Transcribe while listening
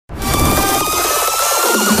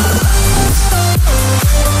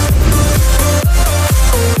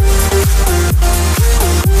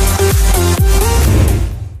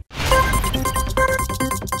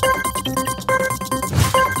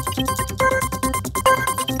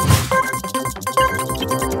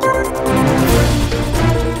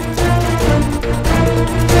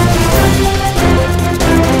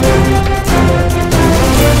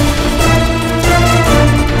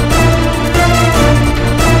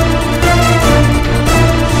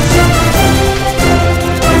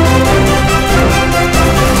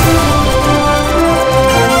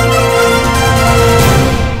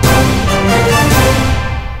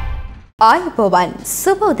අයිබෝවන්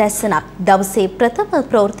සුබ උදැසනක් දවසේ ප්‍රථම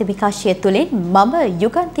ප්‍රවෘත්ති විකාශය තුළින් මම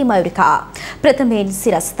යුගන්ති මයුරිකා ප්‍රථමයෙන්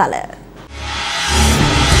සිරස්තල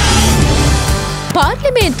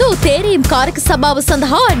පාර්ලිමේන්තු තේරීම් කාරක සභාව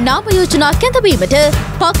සඳහා නාම යෝජනා කැඳවීමට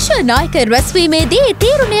පක්ෂ නායක රැස්වීමේදී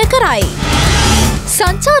තීරණය කරයි.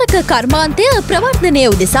 සංචාරක කර්මාන්තය ප්‍රවර්ධනය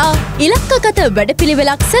උදෙසා ඉලක්කගත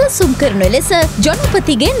වැඩපිළිවෙලක් සැලසුම් කරන ලෙස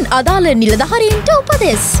ජනපතිගෙන් අදාළ නිලධාරීන්ට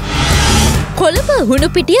උපදෙස්. කොළඹ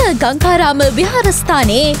හුණුපිටිය ගංගාරාම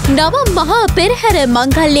විහාරස්ථානයේ නවම් මහා පෙරහැර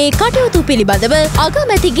මංගල්‍යයේ කටයුතු පිළිබඳව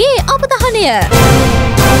අගමැතිගේ අවධානය.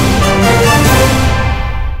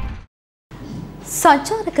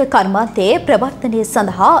 සංචාරක කර්මාන්තයේ ප්‍රවර්ධනය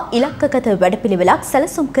සඳහා ඉලක්කගත වැඩපිළිවෙලක්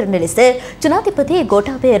සැලසුම් කරන ලෙස ජනාධිපති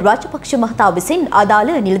ගෝඨාභය රාජපක්ෂ මහතා විසින්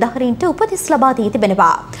අදාළ නිලධාරීන්ට උපදෙස් ලබා දී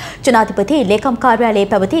තිබෙනවා. ජනාධිපති ලේකම්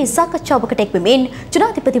කාර්යාලයේ පැවති සාකච්ඡාවකට එක්වමින්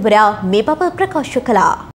ජනාධිපතිවරයා මේ බව ප්‍රකාශ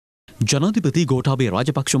කළා. ජනාධිපති ගෝඨාභය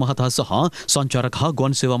රාජපක්ෂ මහතා සහ සංචාරක හා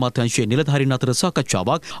ගුවන් සේවා අමාත්‍යාංශයේ නිලධාරීන් අතර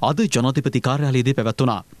සාකච්ඡාවක් අද ජනාධිපති කාර්යාලයේදී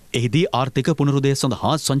පැවැත්වුණා. එහිදී ආර්ථික පුනරුදය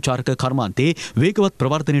සඳහා සංචාරක කර්මාන්තයේ වේගවත්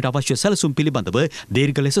ප්‍රවර්ධනයට අවශ්‍ය සැලසුම් පිළිබඳව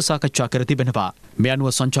දීර්ඝ ලෙස සාකච්ඡා කර තිබෙනවා. මේ අනුව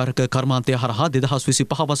සංචාරක කර්මාන්තය හරහා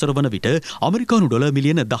 2025 වසර වන විට ඇමරිකානු ඩොලර්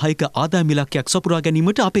මිලියන 10ක ආදායම් ඉලක්කයක් සපුරා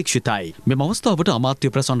ගැනීමට අපේක්ෂිතයි. මෙම අවස්ථාවට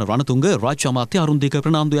අමාත්‍ය ප්‍රසන්න රණතුංග, රාජ්‍ය අමාත්‍ය අරුන්දීක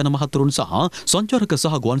ප්‍රනාන්දු යන මහතුරුන් සහ සංචාරක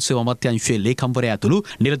සහ ගුවන් සේවා අමාත්‍යාංශයේ ලේකම්වරයා ඇතුළු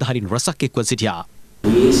නිලධාරීන් රැසක් එක්ව සිටියා.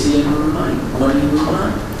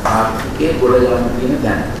 ආර්ථිකයේ ගොඩ ගන්න තියෙන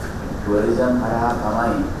දැන ටුවරිසම් හරහා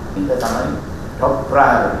තමයි ඒක තමයි টপ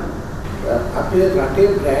ප්‍රයොරිටි. අපේ රටේ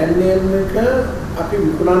බ්‍රෑන්ඩ් නේම් එක අපි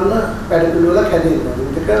විකුණන්න වැඩපිළිවෙලක් හැදෙනවා.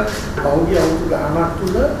 ඒක පෞද්ගලික අවුරුදු ගණනක්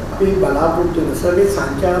තුල අපි බලාපොරොත්තු වෙන සර්වේ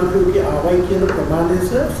සංචාරකයෝගේ ආවයි කියන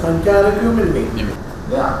ප්‍රමාණයස සංචාරකයෝ මෙන්නේ.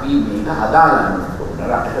 දැන් අපි මේක හදාගන්න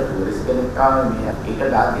රටක ටුවරිස්ට් කෙනෙක් ආවම මේ එක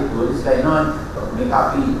දාගේ ටුවරිස්ට්ලා එනවා. මේක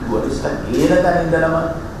අපි ටුවරිස්ට්ලා ගේන තැන ඉඳලම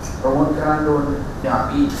ප්‍රොමෝට් කරන්න ඕනේ. දැන්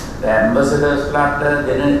අපි ඇම්බැසඩර්ස්ලාට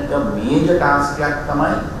දෙන එක මේජර් ටාස්ක් එකක්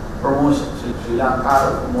තමයි ප්‍රොමෝෂන් ශ්‍රී ලංකාව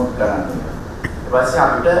ප්‍රොමෝට් කරන්න. ඊට පස්සේ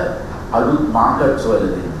අපිට අලුත් මාකට්ස්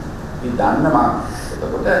වලදී අපි දන්න මාකට්ස්.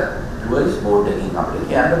 එතකොට ටුවරිස්ට් බෝඩ් එකකින් අපිට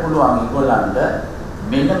කියන්න පුළුවන් ඒගොල්ලන්ට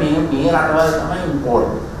මෙන්න මේ රටවල් තමයි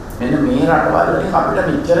ඉම්පෝර්ට්. මෙන්න මේ රටවල් වලින් අපිට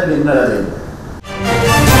මෙච්චර ගෙන්නලා දෙන්න.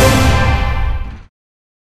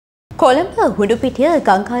 කොළඹ හුණුපිටිය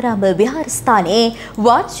ගංගාරාම විහාරස්ථානයේ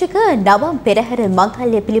වාර්ෂික නවම් පෙරහැර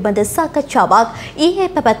මංගල්‍ය පිළිබඳ සාකච්ඡාවක්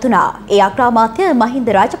ඊයේ පැවැත්වුණා. ඒ අග්‍රාමාත්‍ය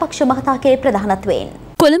මහින්ද රාජපක්ෂ මහතාගේ ප්‍රධානත්වයෙන්.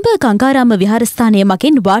 කොළඹ ගංගාරාම විහාරස්ථානය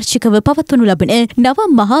මගින් වාර්ෂිකව පවත්වනු ලබන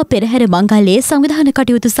නවම් මහා පෙරහැර මංගල්‍යයේ සංවිධාන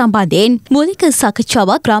කටයුතු සම්බන්ධයෙන් මූලික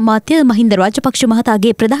සාකච්ඡාවක් ග්‍රාමාත්‍ය මහින්ද රාජපක්ෂ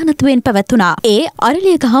මහතාගේ ප්‍රධානත්වයෙන් පැවැත්වුණා. ඒ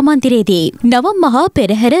අරලියගහ මන්දිරයේදී නවම් මහා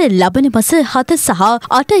පෙරහැර ලබන මාස 7 සහ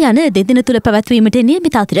 8 යන දෙදින තුල පැවැත්වීමට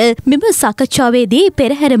නියමිත අතර මෙම සාකච්ඡාවේදී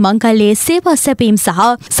පෙරහැර මංගල්‍යයේ සේවා සැපීම්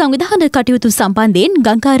සහ සංවිධාන කටයුතු සම්බන්ධයෙන්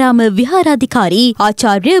ගංගාරාම විහාරාධිකාරී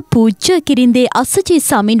ආචාර්ය පූජ්‍ය කිරින්දේ අස්සජී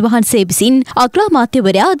ස්වාමින් වහන්සේ විසින් අග්‍රාමාත්‍ය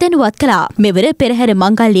දැනුවත් කළා. මෙවර පෙරහැර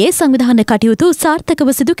මංගල්‍යයේ සංවිධාන කටයුතු සාර්ථකව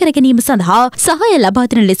සිදු කර ගැනීම සඳහා සහාය ලබා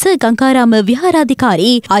දෙන ලෙස ගංගාරාම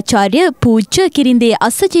විහාරාධිකාරී ආචාර්ය පූජ්‍ය කිරින්දේ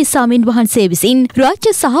අස්සජී ස්වාමින් වහන්සේ විසින්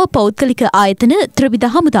රාජ්‍ය සහ පෞද්ගලික ආයතන ත්‍රිවිධ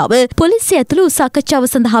හමුදාව පොලිසිය ඇතුළු සාකච්ඡාව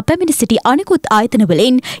සඳහා පැමිණ සිටි අනෙකුත් ආයතන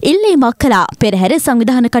වලින් ඉල්ලීමක් කළා. පෙරහැර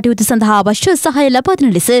සංවිධාන කටයුතු සඳහා අවශ්‍ය සහාය ලබා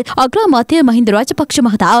දෙන ලෙස අග්‍රාමාත්‍ය මහින්ද රාජපක්ෂ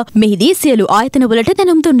මහතා මෙහිදී සියලු ආයතන වලට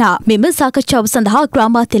දැනුම් දුන්නා. මෙම සාකච්ඡාව සඳහා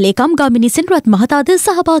ග්‍රාමාත්‍ය ලේකම් ගාමිණී සෙනරත් මහතාද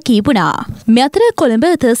සහභාගී වුණා. මේ අතර කොළඹ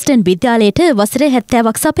තර්ස්ටන් විද්‍යාලයට වසර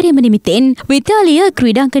 70ක් සපිරීම නිමිත්තෙන් විද්‍යාලීය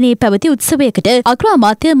ක්‍රීඩාංගණයේ පැවති උත්සවයකට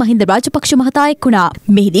අග්‍රාමාත්‍ය මහින්ද රාජපක්ෂ මහතා එක් වුණා.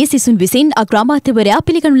 මෙහිදී සිසුන් විසින් අග්‍රාමාත්‍යවරයා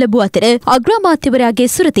පිළිගනු ලැබුව අතර අග්‍රාමාත්‍යවරයාගේ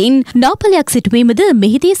සුරතින් නාපලයක් සිටුවීමද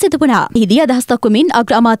මෙහිදී සිදු වුණා. එහිදී අදහස් දක්වමින්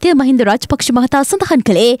අග්‍රාමාත්‍ය මහින්ද රාජපක්ෂ මහතා සඳහන්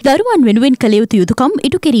කළේ දරුවන් වෙනුවෙන් කළ යුතු යුතුකම්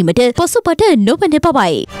ඉටු කිරීමට පසුබට නොවන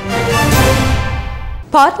බවයි.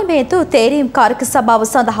 පාර්ලිමේන්තු තේරීම් කාරක සභාව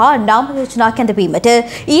සඳහා නාම යෝජනා කැඳවීමට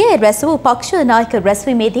ඊයේ රැස් වූ පක්ෂ නායක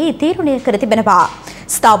රැස්වීමේදී තීරණය කර තිබෙනවා.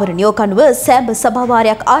 ස්ථාවර නියෝග අනුව සෑම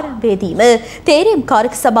සභාවාරයක් ආරම්භයේදීම තේරීම්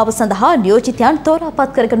කාරක සභාව සඳහා නියෝජිතයන්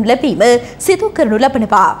තෝරාපත් කරගනු ලැබීම සිදු කරනු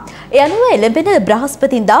ලබනවා. ඒ අනුව එළඹෙන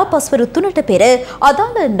බ්‍රහස්පතින්දා පස්වරු 3ට පෙර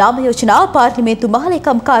අදාළ නාම යෝජනා පාර්ලිමේන්තු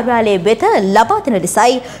මහලේකම් කාර්යාලය වෙත ලබා දෙන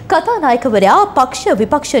ලෙසයි කතානායකවරයා පක්ෂ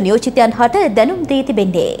විපක්ෂ නියෝජිතයන් හට දැනුම් දී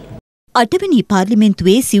තිබෙන්නේ. අටවැනි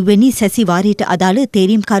පාර්ලිමේන්තුවේ සිව්වැනි සැසිවාරයට අදාළ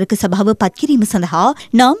තේරීම්කාරක සභාව පත්කිරීම සඳහා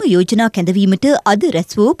නාම යෝජනා කැඳවීමට අද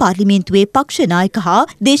රැස් වූ පාර්ලිමේන්තුවේ පක්ෂ නායක හා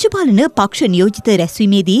දේශපාලන පක්ෂ නියෝජිත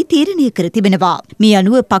රැස්වීමේදී තීරණය කර තිබෙනවා. මේ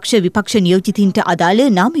අනුව පක්ෂ විපක්ෂ නියෝජිතින්ට අදාළ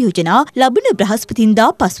නාම යෝජනා ලබන බ්‍රහස්පතින්දා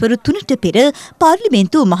පස්වරු 3ට පෙර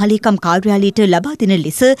පාර්ලිමේන්තු මහලේකම් කාර්යාලයට ලබා දෙන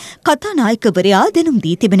ලෙස කතානායකවරයා දැනුම්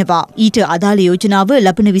දී තිබෙනවා. ඊට අදාළ යෝජනාව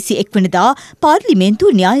ලබන 21 වනදා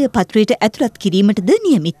පාර්ලිමේන්තු න්‍යාය පත්‍රයට ඇතුළත් කිරීමටද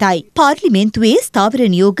නියමිතයි. පාර්ලිමේන්තුවේ ස්ථාවර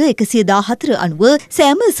නියෝග 114 අනුව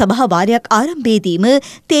සෑම සභා වාරයක් ආරම්භයේදීම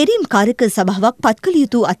තේරීම් කාරක සභාවක් පත්කළ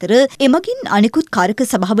යුතු අතර එමගින් අනෙකුත් කාරක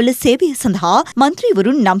සභාවල සේවය සඳහා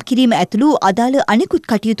මන්ත්‍රීවරුන් නම් කිරීම ඇතුළු අදාළ අනෙකුත්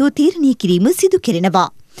කටයුතු තීරණය කිරීම සිදු කෙරෙනවා.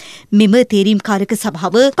 මෙම තේරීම්කාරක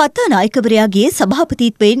සභාව කතානායකවරයාගේ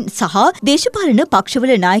සභාපතිත්වයෙන් සහ දේශපාලන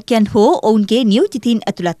පක්ෂවල නායකයන් හෝ ඔවුන්ගේ නියෝජිතීන්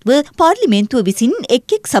ඇතුළත්ව පාර්ලිමේන්තුව විසින්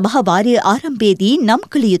එක් සභා වාරය ආරම්භයේදී නම්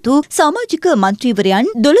කළ යුතු සමාජික මන්ත්‍රීවරයන්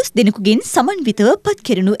 12 දෙනෙකුගෙන් සමන්විතව පත්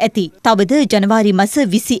කෙරෙනු ඇති. තවද ජනවාරි මාස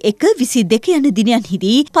 21, 22 යන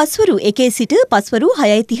දිනයන්හිදී පස්වරු 1 සිට පස්වරු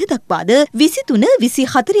 6:30 දක්වාද 23,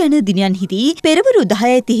 24 යන දිනයන්හිදී පෙරවරු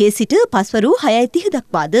 10:30 සිට පස්වරු 6:30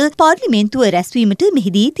 දක්වාද පාර්ලිමේන්තුව රැස්වීමට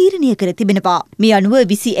මෙහිදී තීරණය කර තිබෙනවා. මේ අනුව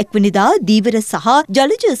 21 වෙනිදා දීවර සහ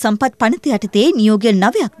ජලජ සම්පත් පනත යටතේ නියෝග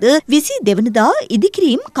 9ක්ද 22 වෙනිදා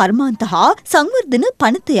ඉදිකිරීම් කර්මාන්ත හා සංවර්ධන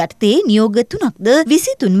පනත යටතේ නියෝග 3ක්ද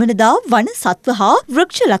 23 වෙනිදා වන සත්ව හා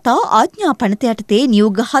වෘක්ෂ ලතා ආඥා පනත යටතේ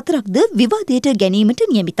නියෝග 4ක්ද විවාදයට ගැනීමට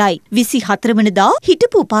නියමිතයි. 24 වෙනිදා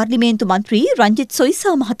හිටපු පාර්ලිමේන්තු මන්ත්‍රී රංජිත්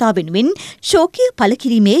සොයිසා මහතා වෙනුවෙන් ශෝකය පළ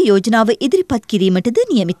කිරීමේ යෝජනාව ඉදිරිපත් කිරීමටද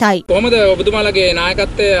නියමිතයි. කොහොමද ඔබතුමාලගේ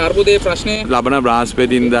නායකත්වයේ අර්බුදයේ ප්‍රශ්නේ ලබන බ්‍රහස්පතින්දාට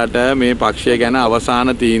මේ පක්ෂය ගැන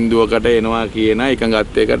අවසාන තීන්දුවකට එනවා කියන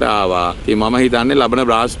එකඟත්වයකට ආවා. ඉතින් මම හිතන්නේ ලබන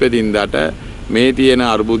බ්‍රහස්පතින්දාට මේ තියෙන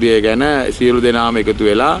අර්බුදය ගැන සියලු දෙනාම එකතු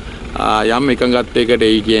වෙලා යම් එකඟත්වයකට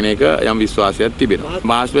එයි කියන එක යම් විශ්වාසයක් තිබෙනවා.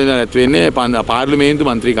 බ්‍රහස්පතින්දා ඇති වෙන්නේ පාර්ලිමේන්තු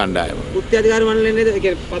මන්ත්‍රී කණ්ඩායම. කෘත්‍යාධිකාරී මණ්ඩලය නේද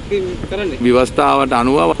ඒක පත්වීම කරන්නේ? ව්‍යවස්ථාවට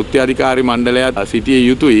අනුව කෘත්‍යාධිකාරී මණ්ඩලය සිටිය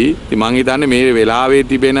යුතුයි. ඉතින් මම හිතන්නේ මේ වෙලාවේ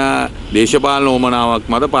තිබෙන දේශපාලන ඕමනාවක්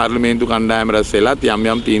මත පාර්ලිමේන්තු කණ්ඩායම රැස් වෙලා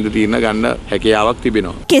යම් තීන්දුව ගන්න හැකියාවක්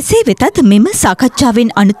තිබෙනවා. කෙසේ වෙතත් මෙම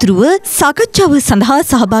සාකච්ඡාවෙන් අනතුරුව සාකච්ඡාව සඳහා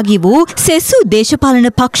සහභාගී වූ සෙසු දේශපාලන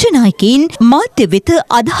පක්ෂ නායකයින් මාධ්‍ය වෙත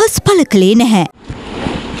අදහස් පළ කළේ නැහැ.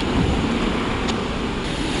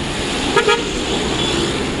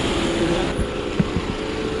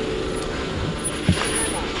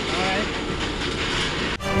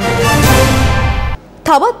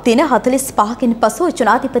 තවත් දින 45කින් පසු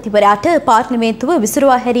ජනාධිපතිවරයාට පාර්ලිමේන්තුව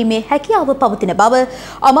විසිරුවා හැරීමේ හැකියාව පවතින බව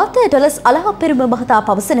අමාත්‍ය ඩලස් අලහප්පෙරුම මහතා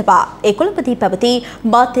පවසනවා. ඒ කොළඹදී පැවති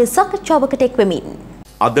මාධ්‍ය සාකච්ඡාවකට එක්වෙමින්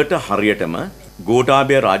අදට හරියටම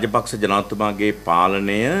ගෝඨාභය රාජපක්ෂ ජනාධිපතිතුමාගේ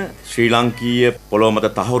පාලනය ශ්‍රී ලාංකීය පොළොව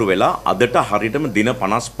මත තහවුරු වෙලා අදට හරියටම දින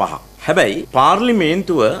 55ක්. හැබැයි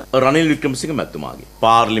පාර්ලිමේන්තුව රනිල් වික්‍රමසිංහ මැතිතුමාගේ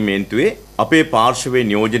පාර්ලිමේන්තුවේ අපේ පාර්ශවයේ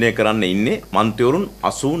නියෝජනය කරන්න ඉන්නේ මන්ත්‍රීවරුන්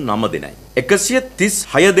 89 දෙනයි.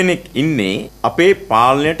 136 දෙනෙක් ඉන්නේ අපේ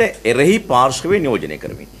පාලනයට එරෙහි පාර්ශවයේ නියෝජනය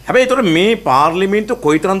කරමින්. හැබැයි ඒතර මේ පාර්ලිමේන්තුව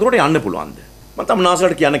කොයිතරම් දුරට යන්න පුළුවන්ද? මම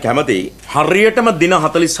තමුනාසලට කියන්න කැමතියි. හරියටම දින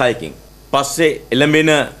 46කින් පස්සේ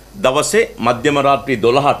එළඹෙන දවසේ මධ්‍යම රාත්‍රී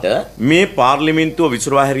 12ට මේ පාර්ලිමේන්තුව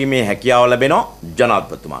විසිරුවා හැරීමේ හැකියාව ලැබෙනවා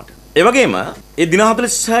ජනාධිපතිතුමාට. ඒ වගේම ඒ දින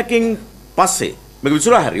 46කින් පස්සේ මේක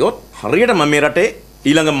විසිරුවා හැරියොත් හරියටම මේ රටේ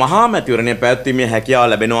ඊළඟ මහා මැතිවරණය පැවැත්වීමේ හැකියාව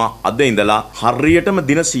ලැබෙනවා අද ඉඳලා හරියටම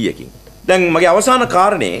දින 100කින්. දැන් මගේ අවසාන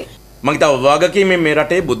කාරණේ මම හිතා වගකීමෙන් මේ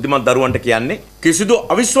රටේ බුද්ධිමත් දරුවන්ට කියන්නේ කිසිදු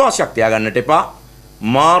අවිශ්වාසයක් තියාගන්නට එපා.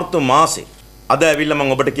 මාර්තු මාසේ අද ඇවිල්ලා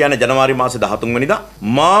මම ඔබට කියන්නේ ජනවාරි මාසේ 13 වෙනිදා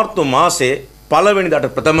මාර්තු මාසේ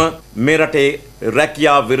පළවෙනිදාට ප්‍රථම මේ රටේ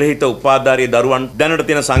රැකියා විරහිත උපාධාරී දරුවන් දැනට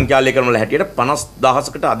තියෙන සංඛ්‍යාලය කරන වල හැටියට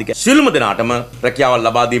 50000කට අධිකයි. සියලුම දෙනාටම රැකියාව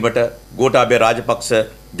ලබා දීමට ගෝඨාභය රාජපක්ෂ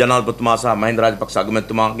ජනාධිපතිතුමා සහ මහින්ද රාජපක්ෂ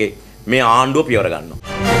අගමැතිතුමාගේ මේ ආණ්ඩුව පියවර ගන්නවා.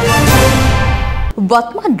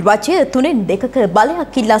 වත්මන් රජය 3/2ක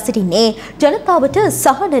බලයක් ඉල්ලා සිටින්නේ ජනතාවට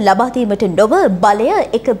සහන ලබා දීමට නොව බලය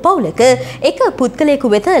එක පවුලක එක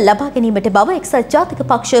පුද්ගලයෙකු වෙත ලබා ගැනීමට බව එක්සත් ජාතික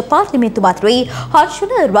පක්ෂ පාර්ලිමේන්තු මන්ත්‍රී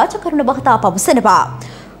හර්ෂණ රාජකරුණ මහතා පවසනවා.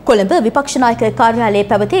 කොළඹ විපක්ෂ නායක කාර්යාලයේ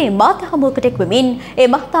පැවති මාධ්‍ය හමුවකට එක්වමින්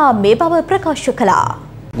ඒ මහතා මේ බව ප්‍රකාශ කළා.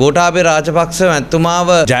 ගෝඨාභය රාජපක්ෂ මැතිතුමාව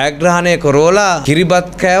ජයග්‍රහණය කරෝලා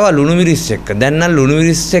කිරිබත් කෑවා ලුණු මිරිස් එක්ක. දැන් නම් ලුණු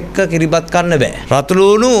මිරිස් එක්ක කිරිබත් කන්න බෑ. රතු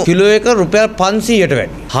ලුණු කිලෝ එක රුපියල් 500ට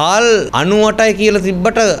වැඩි. හාල් 98යි කියලා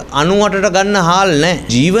තිබ්බට 98ට ගන්න හාල් නැහැ.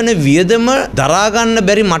 ජීවන වියදම දරා ගන්න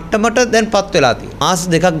බැරි මට්ටමට දැන්පත් වෙලා තියෙනවා. මාස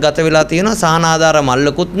දෙකක් ගත වෙලා තියෙනවා. සහන ආධාර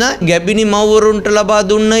මල්ලකුත් නැහැ. ගැබිනි මව්වරුන්ට ලබා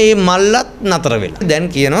දුන්න මේ මල්ලත් නතර වෙලා. දැන්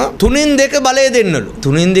කියනවා 3/2 බලය දෙන්නලු.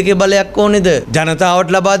 3/2 බලයක් ඕනේද?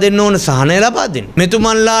 ජනතාවට ලබා දෙන්න ඕන සහනය ලබා දෙන්න.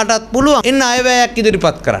 මෙතුමන් ගම්මානලාටත් පුළුවන් එන්න අයවැයක්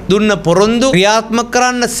ඉදිරිපත් කරන්න. දුන්න පොරොන්දු ක්‍රියාත්මක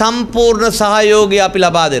කරන්න සම්පූර්ණ සහයෝගය අපි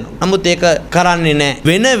ලබා දෙනවා. නමුත් ඒක කරන්නේ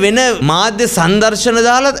නැහැ. වෙන මාධ්‍ය සංදර්ශන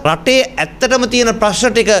දාලා රටේ ඇත්තටම තියෙන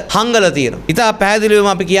ප්‍රශ්න ටික හංගලා තියෙනවා. ඉතින් පැහැදිලිවම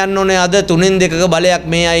අපි කියන්න ඕනේ අද 3/2ක බලයක්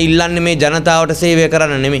මේ අය ඉල්ලන්නේ මේ ජනතාවට සේවය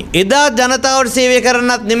කරන්න නෙමෙයි. එදා ජනතාවට සේවය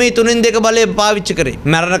කරන්නත් නෙමෙයි 3/2 බලය පාවිච්චි කරේ.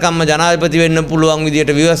 මරණකම්ම ජනාධිපති වෙන්න පුළුවන්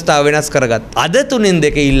විදියට ව්‍යවස්ථාව වෙනස් කරගත්තා. අද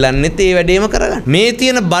 3/2 ඉල්ලන්නේත් ඒ වැඩේම කරගන්න. මේ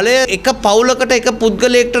තියෙන බලය එක පවුලකට එක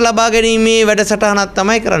පුද්ගලයෙක්ට ලබා ගැනීමේ වැඩසටහනක්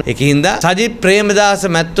තමයි කරන්නේ. ඒකින්ද සජිත් ප්‍රේමදාස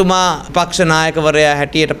මැතිතුමා පක්ෂ නායකවරයා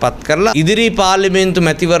හැටියට පත් කරලා ඉදිරි පාර්ලිමේන්තු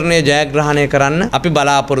මැතිවරණය ජයග්‍රහණය කරන්න අපි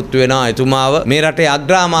බලාපොරොත්තු වෙනවා එතුමාව මේ රටේ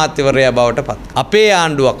අග්‍රාමාත්‍යවරයා බවට පත්. අපේ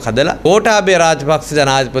ආණ්ඩුවක් හදලා ගෝඨාභය රාජපක්ෂ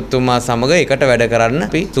ජනාධිපතිතුමා සමග එකට වැඩ කරන්න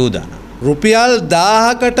අපි සූදානම්. රුපියල්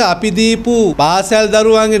 1000කට අපි දීපු පාසල්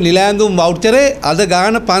දරුවන්ගේ නිලැඳුම් වවුචරේ අද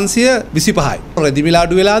ගාන 525යි. රෙදි මිල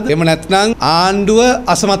අඩු වෙලාද? එහෙම නැත්නම් ආණ්ඩුව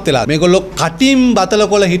අසමත් වෙලාද? මේගොල්ලෝ කටින් බතල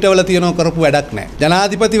කොළ හිටවල තියනවා කරපු වැඩක් නැහැ.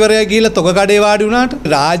 ජනාධිපතිවරයා ගිහිල්ලා තොග කඩේ වාඩි වුණාට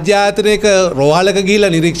රාජ්‍ය ආයතනයක රෝහලක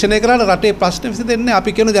ගිහිල්ලා නිරීක්ෂණය කරලා රටේ ප්‍රශ්න විසඳෙන්නේ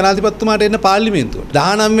අපි කියන ජනාධිපතිතුමාට එන්න පාර්ලිමේන්තුවට.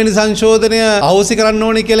 19 වෙනි සංශෝධනය අවශ්‍ය කරන්න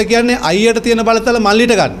ඕනේ කියලා කියන්නේ අයියට තියෙන බලතල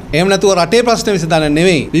මල්ලිට ගන්න. එහෙම නැතුව රටේ ප්‍රශ්න විසඳන්න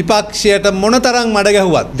නෙවෙයි. විපක්ෂයට මොනතරම් මඩ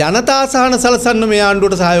ගැහුවත් ජනතා සහන සලසන්න මේ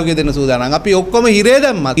ආණ්ඩුවට සහයෝගය දෙන්න සූදානම්. අපි ඔක්කොම හිරේ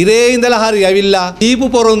දැම්මත් හිරේ ඉඳලා හරි ඇවිල්ලා දීපු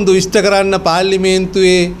පොරොන්දු ඉෂ්ට කරන්න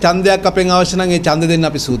පාර්ලිමේන්තුවේ ඡන්දයක් අපෙන් අවශ්‍ය නම් ඒ ඡන්ද දෙන්න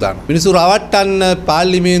අපි සූදානම්. මිනිස්සු රවට්ටන්න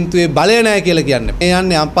පාර්ලිමේන්තුවේ බලය නැහැ කියලා කියන්නේ. මේ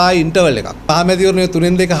යන්නේ අපාය ඉන්ටර්වල් එකක්. මහමැතිවරණයේ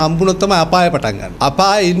 3/2 හම්බුනොත් තමයි අපාය පටන් ගන්න.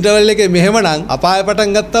 අපාය ඉන්ටර්වල් එකේ මෙහෙමනම් අපාය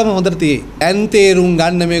පටන් ගත්තාම හොඳට තියෙයි. දැන් තේරුම්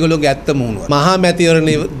ගන්න මේගොල්ලෝගේ ඇත්ත මුහුණුව.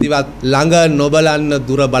 මහමැතිවරණේ දිවත් ළඟ නොබලන්න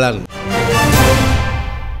දුර බලන්න.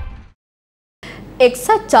 එක්සත්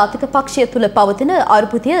ජාතික පක්ෂය තුළ පවතින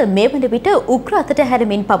අර්බුදය මේ වන විට උග්‍ර අතට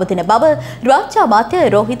හැරමින් පවතින බව රාජ්‍ය අමාත්‍ය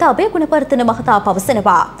රෝහිත අබේගුණවර්ධන මහතා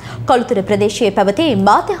පවසනවා. කළුතර ප්‍රදේශයේ පැවති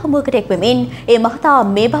මාධ්‍ය හමුවකට එක්වෙමින් ඒ මහතා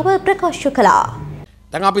මේ බව ප්‍රකාශ කළා.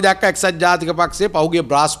 දැන් අපි දැක්ක එක්සත් ජාතික පක්ෂයේ පහුගිය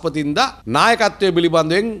බ්‍රහස්පතින්දා නායකත්වයේ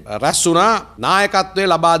පිළිබඳවෙන් රැස් වුණා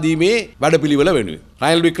නායකත්වයේ ලබා දීමේ වැඩපිළිවෙල වෙනුවෙන්.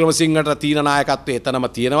 රනිල් වික්‍රමසිංහට තියෙන නායකත්වය එතනම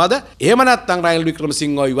තියෙනවද? එහෙම නැත්නම් රනිල්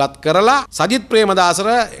වික්‍රමසිංහව ඉවත් කරලා සජිත්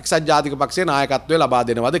ප්‍රේමදාසට එක්සත් ජාතික පක්ෂයේ නායකත්වය ලබා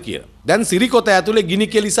දෙනවද කියලා. දැන් සිරිකොත ඇතුලේ ගිනි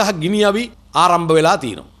කෙලි සහ ගිනි අවි ආරම්භ වෙලා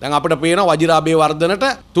තියෙනවා. දැන් අපිට පේනවා වජිරාභය වර්ධනට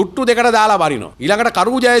තුට්ටු දෙකට දාලා බරිනවා. ඊළඟට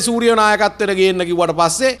කරු ජයසූරිය නායකත්වයට ගේන්න කිව්වට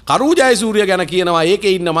පස්සේ කරු ජයසූරිය ගැන කියනවා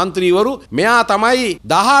ඒකේ ඉන්න മന്ത്രിවරු මෙයා තමයි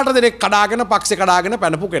 18 දෙනෙක් කඩාගෙන පක්ෂේ කඩාගෙන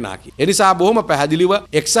පැනපු කෙනා කියලා. ඒ නිසා බොහොම පැහැදිලිව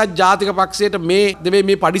එක්සත් ජාතික පක්ෂයට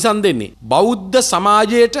මේ පරිසම් දෙන්නේ බෞද්ධ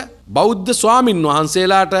සමාජයට බෞද්ධ ස්වාමින්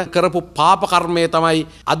වහන්සේලාට කරපු පාප කර්මය තමයි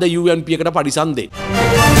අද UNP එකට පරිසම් දෙන්නේ.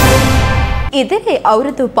 ඉදිරි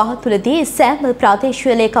අවුරුදු 5 තුළදී සෑම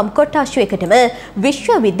ප්‍රාදේශීය ලේකම් කොට්ටාශයකටම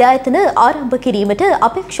විශ්වවිද්‍යායතන ආරම්භ කිරීමට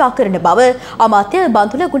අපේක්ෂා කරන බව අමාත්‍ය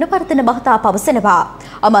බන්දුල ගුණවර්ධන මහතා පවසනවා.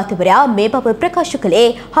 අමාත්‍යවරයා මේ බව ප්‍රකාශ කළේ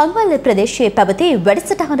හංවල්ල ප්‍රදේශයේ පැවති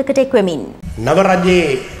වැඩසටහනකට එක්වෙමින්. නව රජයේ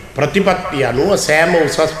ප්‍රතිපත්තිය අනුව සෑම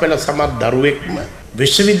උසස් පෙළ සමත් දරුවෙක්ම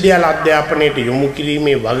විශ්වවිද්‍යාල අධ්‍යාපනයට යොමු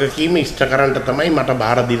කිරීමේ වගකීම ඉෂ්ට කරන්නට තමයි මට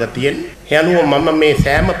බාර දීලා තියෙන්නේ. ඒ අනුව මම මේ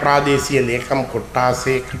සෑම ප්‍රාදේශීය ලේකම්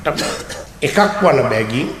කොට්ටාසයකටම එකක් වන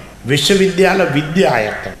බැගින් විශ්වවිද්‍යාල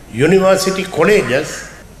විද්‍යායතන යුනිවර්සිටි කොලෙජස්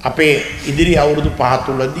අපේ ඉදිරි අවුරුදු 5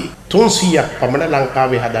 තුලදී 300ක් පමණ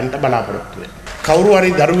ලංකාවේ හදන්න බලාපොරොත්තු වෙනවා. කවුරු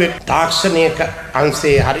හරි දරුවෙක් තාක්ෂණයක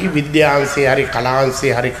අංශයේ හරි විද්‍යාංශයේ හරි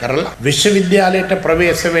කලාංශයේ හරි කරලා විශ්වවිද්‍යාලයට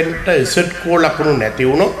ප්‍රවේශ වෙන්න ඉසෙට්කෝ ලකුණු නැති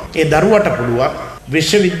වුණොත් ඒ දරුවට පුළුවන්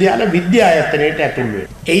විශ්වවිද්‍යාල විද්‍යායතනයට ඇතුල් වෙන්න.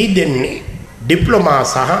 එයි දෙන්නේ ඩිප්ලෝමා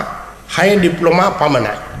සහ හය ඩිප්ලෝමා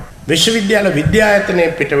පමණයි. විශ්වවිද්‍යාල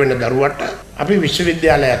විද්‍යායතනයේ පිට වෙන දරුවට අපි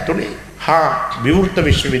විශ්වවිද්‍යාලය ඇතුලේ හා විවෘත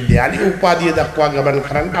විශ්වවිද්‍යාලයේ උපාධිය දක්වා ගමන්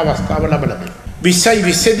කරන්න අවස්ථාව ලැබලා දෙනවා.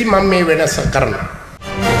 2020 දී මම මේ වෙනස කරනවා.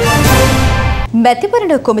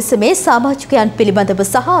 මැතිවරණ කොමිසමේ සමාජිකයන් පිළිබඳව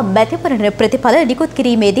සහ මැතිවරණ ප්‍රතිඵල නිකුත්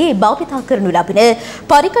කිරීමේදී භාවිතා කරනු ලබන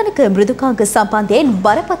පරිගණක මෘදුකාංග සම්බන්ධයෙන්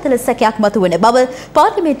බරපතල සැකයක් මතුවන බව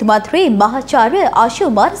පාර්ලිමේන්තු මන්ත්‍රී මහාචාර්ය ආශු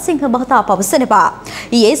මාරසිංහ මහතා පවසනවා.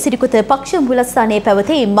 ඊයේ සිරිකොත පක්ෂ මූලස්ථානයේ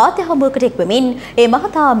පැවති මාධ්‍ය හමුවකට එක්වමින් ඒ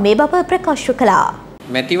මහතා මේ බව ප්‍රකාශ කළා.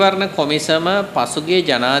 මැතිවරණ කොමිසම පසුගිය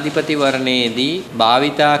ජනාධිපතිවරණයේදී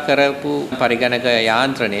භාවිතා කරපු පරිගණක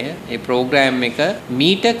යාන්ත්‍රණය ඒ ප්‍රෝග්‍රෑම් එක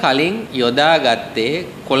මීට කලින් යොදාගත්තේ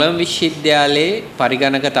කොළඹ විශ්වවිද්‍යාලයේ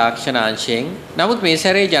පරිගණක තාක්ෂණ අංශයෙන්. නමුත් මේ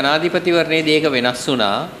සැරේ ජනාධිපතිවරණයේදී ඒක වෙනස්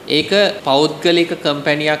වුණා. ඒක පෞද්ගලික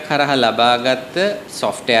කම්පැනියක් හරහා ලබාගත්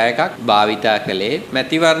සොෆ්ට්වෙයාර් එකක් භාවිතා කළේ.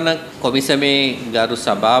 මැතිවරණ කොමිසමේ ගරු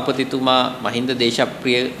සභාපතිතුමා මහින්ද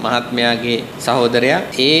දේශප්‍රිය මහත්මයාගේ සහෝදරයා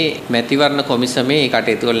ඒ මැතිවරණ කොමිසමේ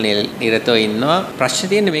කටයුතු වල නිරතව ඉන්නවා. ප්‍රශ්න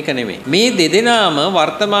තියෙන්නේ මේක නෙමෙයි. මේ දෙදෙනාම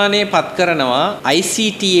වර්තමානයේ පත් කරනවා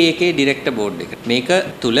ICTA එකේ ඩිරෙක්ටර් බෝඩ් එකට. මේක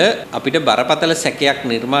තුල අපිට බරපතල සැකයක්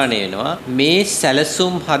නිර්මාණය වෙනවා. මේ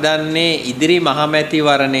සැලසුම් හදන්නේ ඉදිරි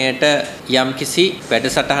මහමැතිවරණයට යම්කිසි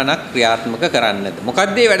වැඩසටහනක් ක්‍රියාත්මක කරන්නද.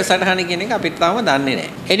 මොකක්ද මේ වැඩසටහන කියන එක අපිට තාම දන්නේ නැහැ.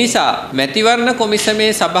 ඒ නිසා මැතිවරණ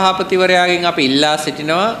කොමිසමේ සභාපතිවරයාගෙන් අපි ඉල්ලා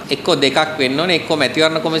සිටිනවා එක්කෝ දෙකක් වෙන්න ඕනේ. එක්කෝ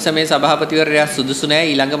මැතිවරණ කොමිසමේ සභාපතිවරයා සුදුසු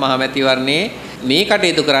නැහැ ඊළඟ මහමැතිවරණයේ මේ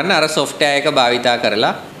කටයුතු කරන්න අර software එක භාවිතා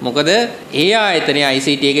කරලා. මොකද ඒ ආයතනයේ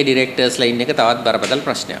ICT එකේ ඩිරෙක්ටර්ස්ලා ඉන්න එක තවත් බරපතල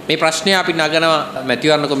ප්‍රශ්නයක්. මේ ප්‍රශ්නය අපි නගනවා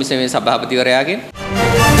මැතිවරණ කොමිසමේ සභාපතිවරයාගෙන්.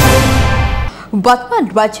 වත්මන්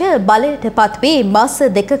රජය බලයට පත්වී මාස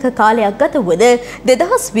දෙකක කාලයක් ගත වුවද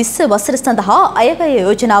 2020 වසර සඳහා අයවැය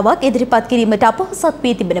යෝජනාවක් ඉදිරිපත් කිරීමට අපොහොසත්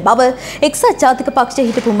වී තිබෙන බව එක්සත් ජාතික පක්ෂයේ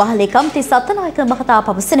හිටපු මහලේකම් සත්තනායක මහතා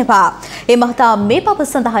පවසනවා. ඒ මහතා මේ බව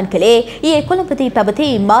සඳහන් කළේ ඊයේ කොළඹදී පැවති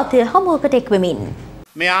මාධ්‍ය හමුවකට එක්වෙමින්.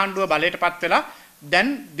 මේ ආණ්ඩුව බලයට පත් වෙලා දැන්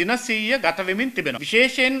දින 100 ගත වෙමින් තිබෙනවා.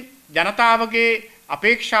 විශේෂයෙන් ජනතාවගේ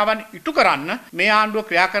අපේක්ෂාවන් ඉටු කරන්න මේ ආණ්ඩුව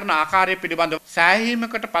ක්‍රියා කරන ආකාරය පිළිබඳව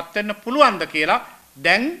සෑහීමකට පත් වෙන්න පුළුවන්ද කියලා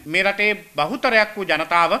දැන් මේ රටේ බහුතරයක් වූ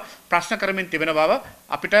ජනතාව ප්‍රශ්න කරමින් තිබෙන බව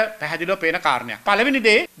අපිට පැහැදිලිව පේන කාරණයක්. පළවෙනි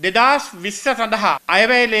දේ 2020 සඳහා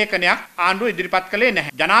අයවැය ලේඛනයක් ආණ්ඩුව ඉදිරිපත් කළේ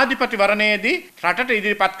නැහැ. ජනාධිපතිවරණයේදී රටට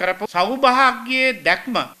ඉදිරිපත් කරපු සෞභාග්‍යයේ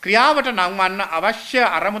දැක්ම ක්‍රියාවට නංවන්න අවශ්‍ය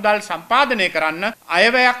අරමුදල් සම්පාදනය කරන්න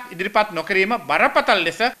අයවැයක් ඉදිරිපත් නොකිරීම බරපතල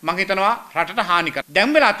ලෙස මම හිතනවා රටට හානි කර.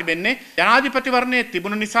 දැන් වෙලා තිබෙන්නේ ජනාධිපතිවරණයේ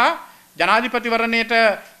තිබුණු නිසා ජනාධිපතිවරණයට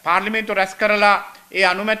පාර්ලිමේන්තුව රැස් කරලා ඒ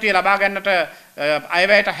අනුමැතිය ලබා ගන්නට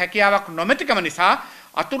අයවැයට හැකියාවක් නොමැතිකම නිසා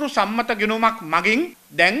අතුරු සම්මත ගිණුමක් මගින්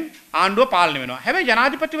දැන් ආණ්ඩුව පාලනය වෙනවා. හැබැයි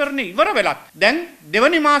ජනාධිපතිවරණය ඉවර වෙලත් දැන්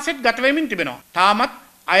දෙවනි මාසෙත් ගත වෙමින් තිබෙනවා. තාමත්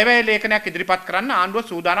අයවැය ලේඛනයක් ඉදිරිපත් කරන්න ආණ්ඩුව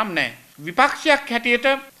සූදානම් නැහැ. විපක්ෂයක් හැටියට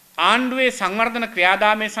ආණ්ඩුවේ සංවර්ධන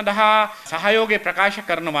ක්‍රියාදාමය සඳහා සහයෝගය ප්‍රකාශ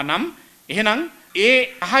කරනවා නම් එහෙනම් ඒ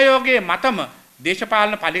සහයෝගයේ මතම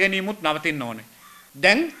දේශපාලන පරිගැනීමුත් නවතින්න ඕනේ.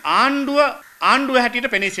 දැන් ආණ්ඩුව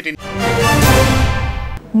හැටියට පෙනී සිටිනවා.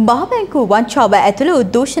 මහබැංකු වංචාව ඇතුළු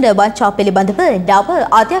දූෂණ වංචා පිළිබඳව නව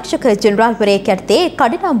අධ්‍යක්ෂක ජෙනරාල්වරයෙක් යටතේ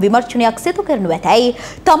කඩිනම් විමර්ශනයක් සිදු කරනු ඇතැයි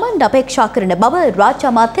තමන් අපේක්ෂා කරන බව රාජ්‍ය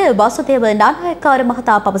අමාත්‍ය වාසුදේව නානායක්කාර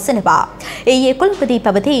මහතා පවසනවා. ඊයේ කොළඹදී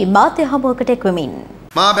පැවති මාධ්‍ය හමුවකට එක්වමින්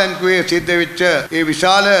මහා බැංකුවේ සිද්ධ වෙච්ච ඒ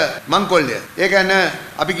විශාල මංකොල්ලය. ඒ කියන්නේ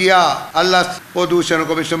අපි ගියා අල්ලස් පොදූෂණ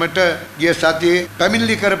කොමිසමට ගිය සතියේ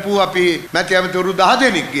පැමිණිලි කරපු අපි මැති ඇමතිවරු 10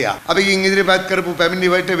 දෙනෙක් ගියා. අපි ගින් ඉදිරිපත් කරපු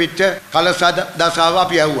පැමිණිලි වලට වෙච්ච කලස දසාව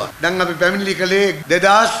අපි ඇහුවා. දැන් අපි පැමිණිලි කළේ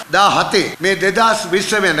 2017. මේ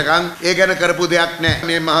 2020 වෙනකන් ඒ ගැන කරපු දෙයක් නැහැ.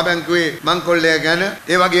 මේ මහා බැංකුවේ මංකොල්ලය ගැන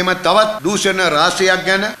ඒ වගේම තවත් දූෂණ රාශියක්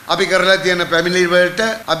ගැන අපි කරලා තියෙන පැමිණිලි වලට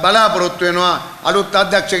අපි බලාපොරොත්තු වෙනවා අලුත්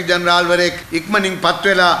අධ්‍යක්ෂක ජෙනරාල්වරයෙක් ඉක්මනින් පත්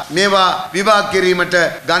වෙලා මේවා විවාද කිරීමට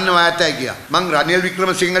ගන්නවා ඇතයි කියා. මං රනිල්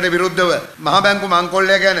වික්‍රමසිංහට විරුද්ධව මහා බැංකු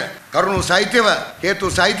මංකොල්ලය ගැන කරුණු සහිතව හේතු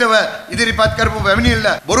සහිතව ඉදිරිපත් කරපු පැමිණිල්ල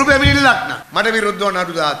බොරු පැමිණිල්ලක් න ะ මට විරුද්ධව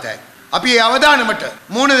නඩු දාතයි. අපි ඒ අවදානමට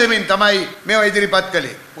මූණ දෙමින් තමයි මේවා ඉදිරිපත්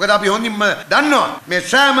කළේ. මොකද අපි හොඳින්ම දන්නවා මේ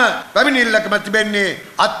සෑම පැමිණිල්ලකම තිබෙන්නේ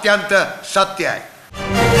අත්‍යන්ත සත්‍යයි.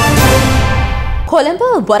 කොළඹ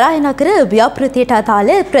වරාය නගර ව්‍යාපෘතියට අදාළ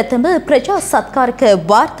ප්‍රථම ප්‍රජා සත්කාරක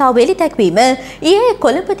වාර්තාව එළිදැක්වීම ඊයේ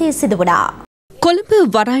කොළඹදී සිදු වුණා. කොළඹ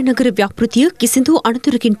වරාය නගර ව්‍යාපෘතිය කිසිදු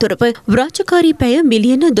අනතුරකින් තොරව රාජකාරී පැය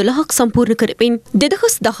මිලියන 12ක් සම්පූර්ණ කරමින්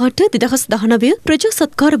 2018-2019 ප්‍රජා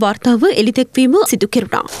සත්කාර වාර්තාව එළිදැක්වීම සිදු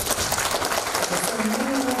කෙරුණා.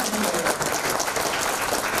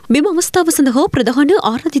 මෙම අවස්ථාව සඳහා ප්‍රධාන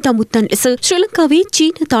ආරාධිත අමුත්තන් ලෙස ශ්‍රී ලංකාවේ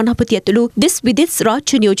චීන තානාපති ඇතුළු දෙස් විදෙස්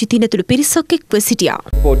රාජ්‍ය නියෝජිතයින් ඇතුළු පිරිසක් එක්ව සිටියා.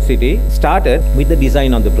 Port City started with the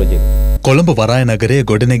design of the project. Colombo වරාය නගරයේ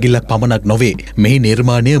ගොඩනැගිල්ලක් පමණක් නොවේ. මෙහි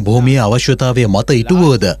නිර්මාණය භූමියේ අවශ්‍යතාවය මත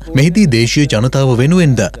ඉටුවුවද මෙහිදී දේශීය ජනතාව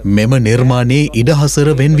වෙනුවෙන්ද මෙම නිර්මාණයේ ඉඩහසර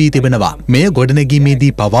වෙන් වී තිබෙනවා. මෙය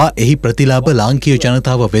ගොඩනැගීමේදී පවා එහි ප්‍රතිලාභ ලාංකීය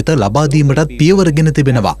ජනතාව වෙත ලබා දීමටත් පියවරගෙන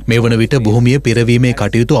තිබෙනවා. මේ වන විට භූමිය පිරවීමේ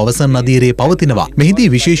කටයුතු අවසන් අදියරේ පවතිනවා. මෙහිදී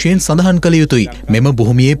විශේෂයෙන් සඳහන් කළ යුතුයි. මෙම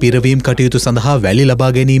භූමියේ පිරවීම් කටයුතු සඳහා වැලි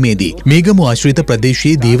ලබා ගැනීමේදී මේගම ආශ්‍රිත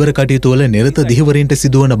ප්‍රදේශයේ දීවර කටයුතු වල නිරත දිහවරින්ට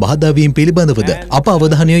සිදුවන බාධා වීම පිළිබඳවද අප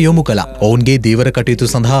අවධානය යොමු කළා. ඔවුන්ගේ දීවර කටයුතු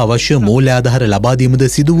සඳහා අවශ්‍ය මූල්‍ය ආධාර ලබා දීමද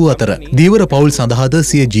සිදු වූ අතර දීවර පවුල් සඳහාද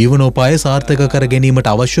සිය ජීවනෝපාය සාර්ථක කර ගැනීමට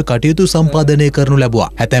අවශ්‍ය කටයුතු සම්පාදනය කරනු ලැබුවා.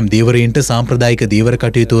 ඇතැම් දීවරයින්ට සාම්ප්‍රදායික දීවර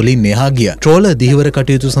කටයුතු වලින් එහා ගිය ට්‍රෝල දීවර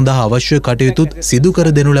කටයුතු සඳහා අවශ්‍ය කටයුතුත් සිදු කර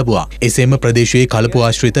දෙනු ලැබුවා. එසේම ප්‍රදේශයේ කලපු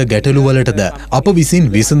ආශ්‍රිත ගැටලු වලටද අප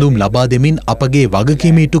විසින් විසඳුම් ලබා දෙමින් අපගේ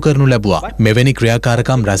වගකීම ඉටු කරනු ලැබුවා. මෙවැනි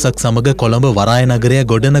ක්‍රියාකාරකම් රැසක් සමග කොළඹ වරාය නගරය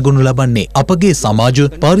ගොඩනගනු ලබන්නේ අපගේ සමාජ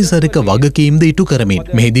පාරිසරික වගකීම්ද ඉටු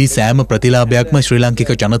කරමින් මෙහිදී සෑම ප්‍රතිලාභයක්ම ශ්‍රී ලාංකික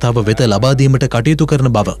ජනතාව වෙත ලබා දීමට කටයුතු කරන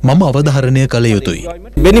බව මම අවධාරණය කළ යුතුයි.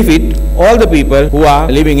 Benefit all the people who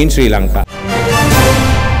are living in Sri Lanka.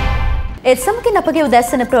 ඒත් සමගින් අපගේ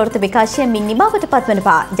උදැසන ප්‍රවෘත්ති විකාශය මින් නිමාවට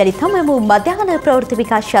පත්වනවා. යලි තමු මධ්‍යහන ප්‍රවෘත්ති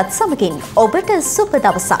විකාශයත් සමගින් ඔබට සුබ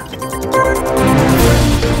දවසක්.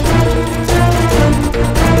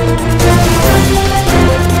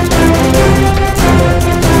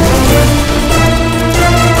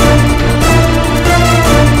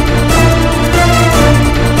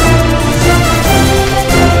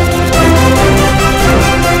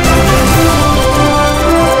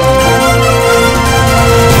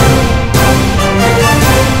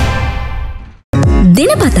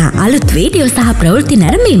 දිනපතා අලුත් වීඩියෝ සහ ප්‍රවෘත්ති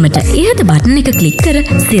නැරඹීමට ඉහත බටන් එක ක්ලික් කර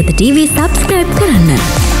සියත TV සබ්ස්ක්‍රයිබ් කරන්න.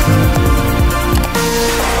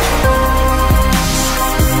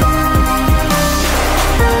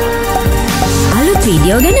 අලුත්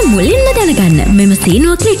වීඩියෝ ගැන මුලින්ම දැනගන්න මෙම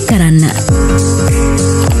සීනුව ක්ලික් කරන්න.